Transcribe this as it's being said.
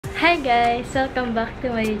Hi guys! Welcome back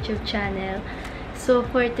to my YouTube channel. So,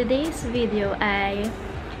 for today's video ay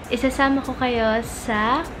isasama ko kayo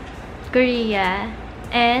sa Korea.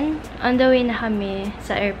 And, on the way na kami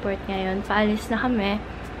sa airport ngayon. Paalis na kami.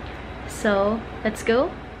 So, let's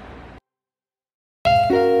go!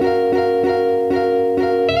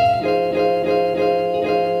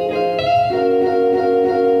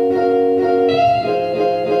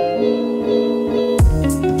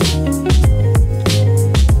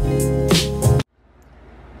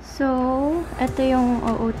 Ito yung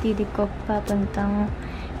OOTD ko papuntang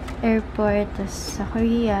airport sa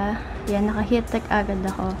Korea. Yan, naka-heat-tech agad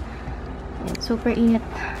ako. Yan, super init.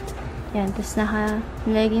 Yan, tapos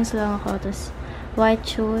naka-leggings lang ako. Tapos white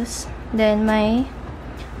shoes. Then may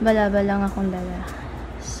balaba lang akong dala.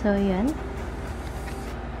 So, yan.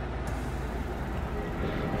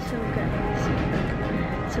 So, guys.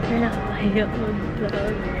 Super nakakahiya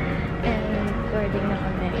mag-vlog. And recording na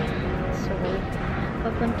kami. So,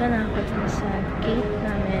 papunta na ako sa gate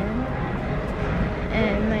namin.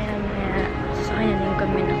 And maya-maya sasakyan din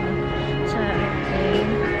kami naman sa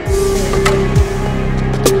airplane.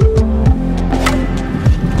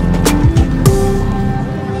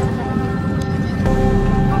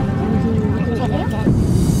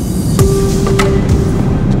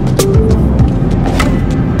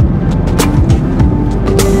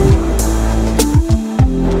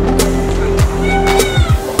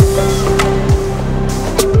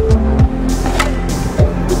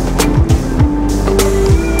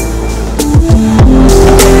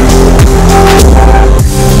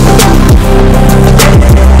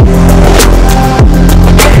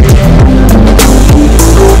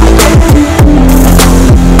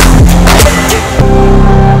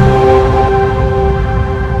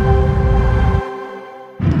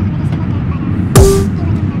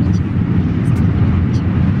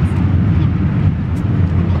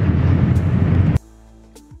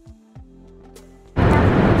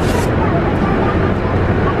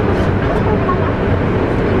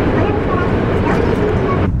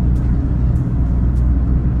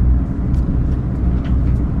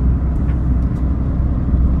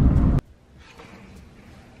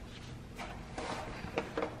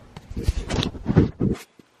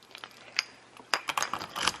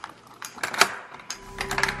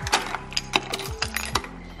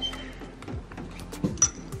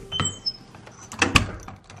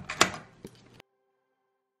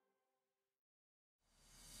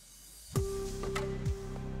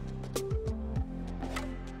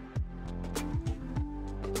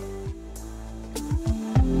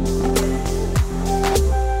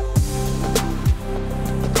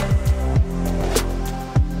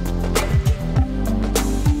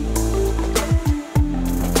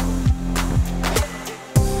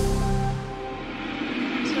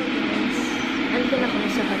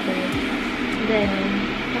 Then,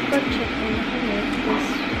 nakapag-check-in na kami. Tapos,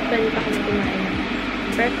 pwede pa kami kumain ng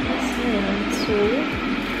breakfast ngayon. So,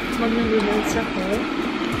 mag-noodles ako.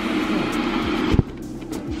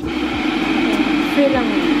 Free lang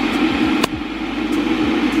ako.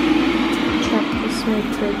 Tapos, may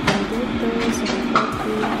bread pa dito sa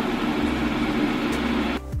coffee.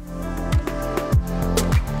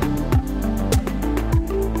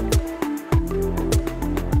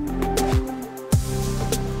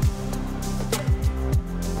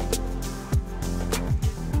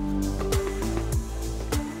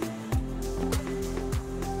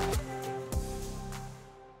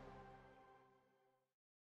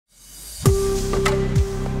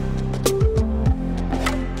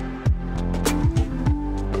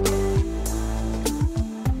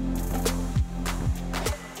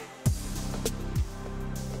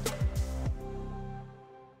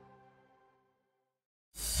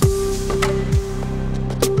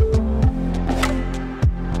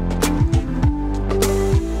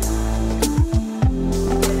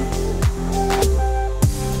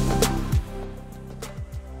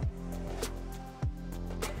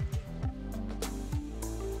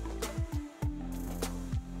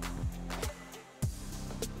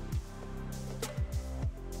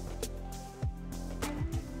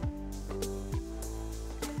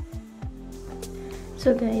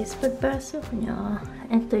 So guys, pagpasok nyo,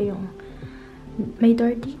 ito yung may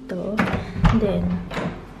door dito. Then,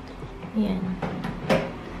 yan.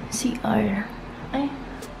 CR. Ay.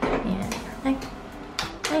 Yan. Ay.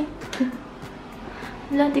 Ay.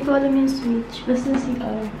 Wala, di ko alam yung switch. Basta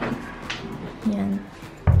CR. Yan.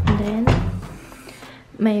 Then,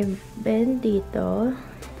 may bed dito.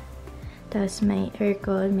 Tapos may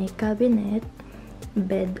aircon, may cabinet.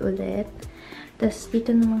 Bed ulit. Tapos dito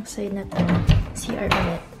namang side na to, CR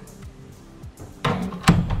ulit.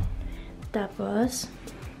 Tapos,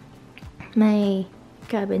 May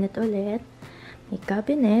cabinet ulit. May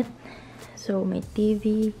cabinet. So, may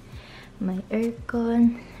TV. May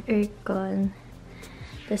aircon.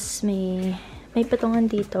 Tapos, may patungan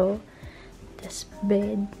dito. Tapos,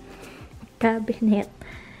 bed. Cabinet.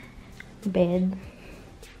 Bed.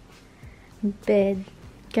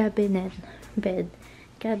 Cabinet. Bed.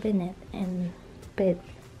 Cabinet. And bed.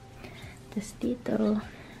 Tapos, dito,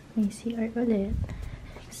 may CR ulit.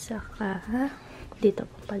 Saka, dito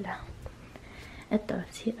pa pala. Ito,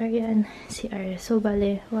 CR yan. CR. So,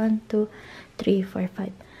 bale, 1, 2, 3, 4,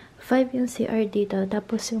 5. 5 yung CR dito.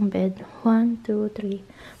 Tapos, yung bed, 1, 2, 3,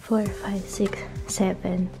 4, 5, 6,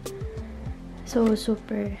 7. So,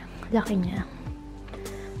 super laki niya.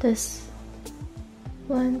 Tapos,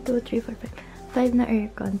 1, 2, 3, 4, 5. 5 na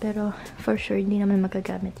aircon. Pero, for sure, hindi naman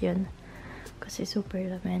magagamit yun. Kasi super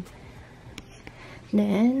lamig.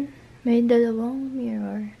 Then, may dalawang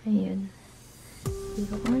mirror. Ayun.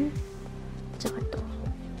 Yun. Tsaka to.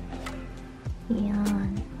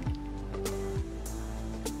 Yan.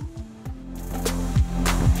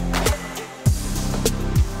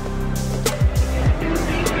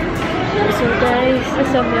 So guys,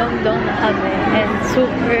 sa Myeongdong na kami. And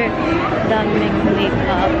super daming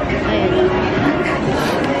makeup. Ayun.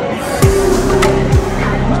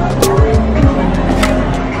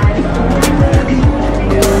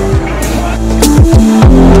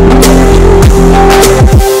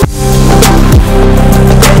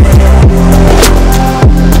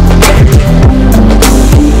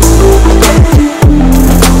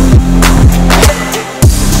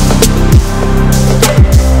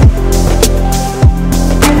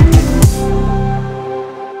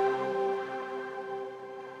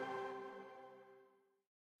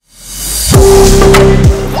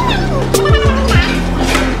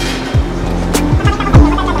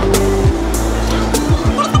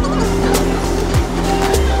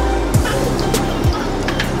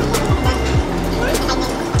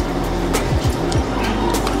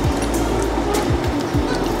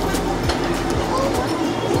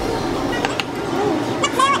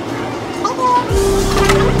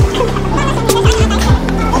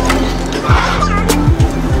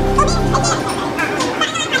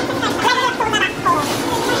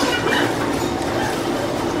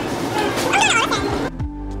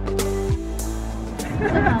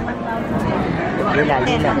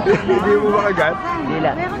 Lila. Hindi mo makagat?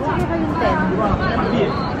 Lila.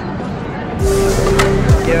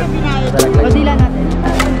 O dila natin.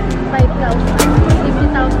 5,000.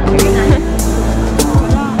 50,000.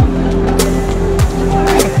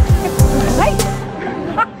 Ay!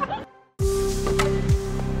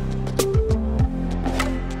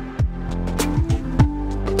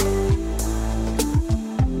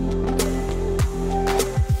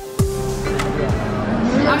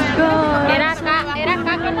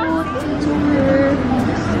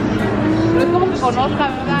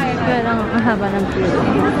 Kaya lang ang haba ng pila.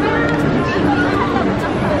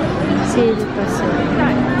 Sale pa sila.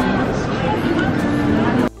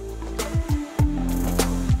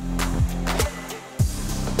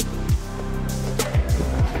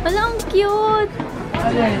 Wala, ang cute!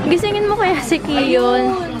 Gisingin mo kaya si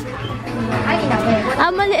Kiyon?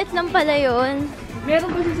 Maliit lang pala yun.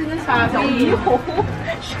 Meron kasi sinasabi.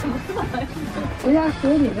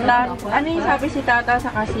 Ano yung sabi si Tata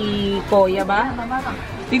sa si Koya ba?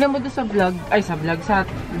 Tingnan mo doon sa vlog. Ay, sa vlog. Sa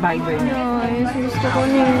Viber niya. Ay, gusto ko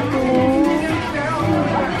nito.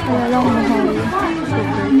 Wala lang mahal.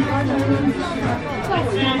 Super.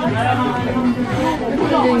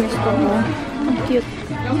 Ito yung gusto ko. Ang cute.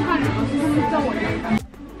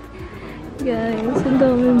 Guys, ang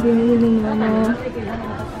daming binili ng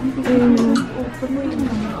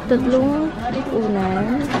tatlong unan.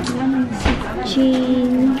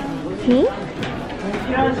 Chini.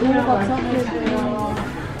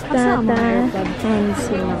 Tata and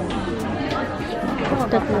sila.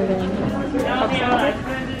 Tatlo rin.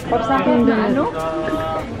 Papsakin na ano?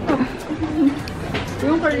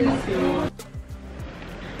 Yung currency.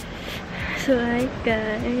 So, hi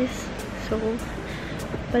guys. So,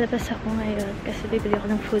 palabas ako ngayon kasi bibili ako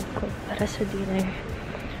ng food ko para sa dinner.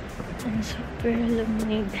 And super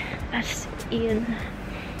lamig as in.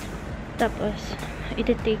 Tapos,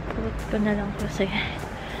 iti-take out ko na lang kasi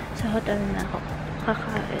sa hotel na ako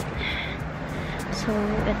kakain. So,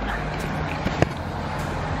 eto.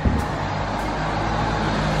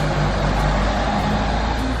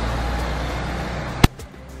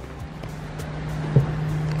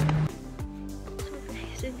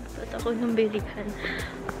 Sinipat ako ng bilihan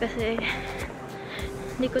kasi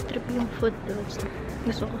hindi ko trip yung food doon.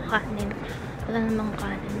 Gusto ko kanin. Wala namang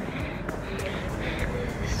kanin.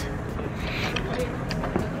 So,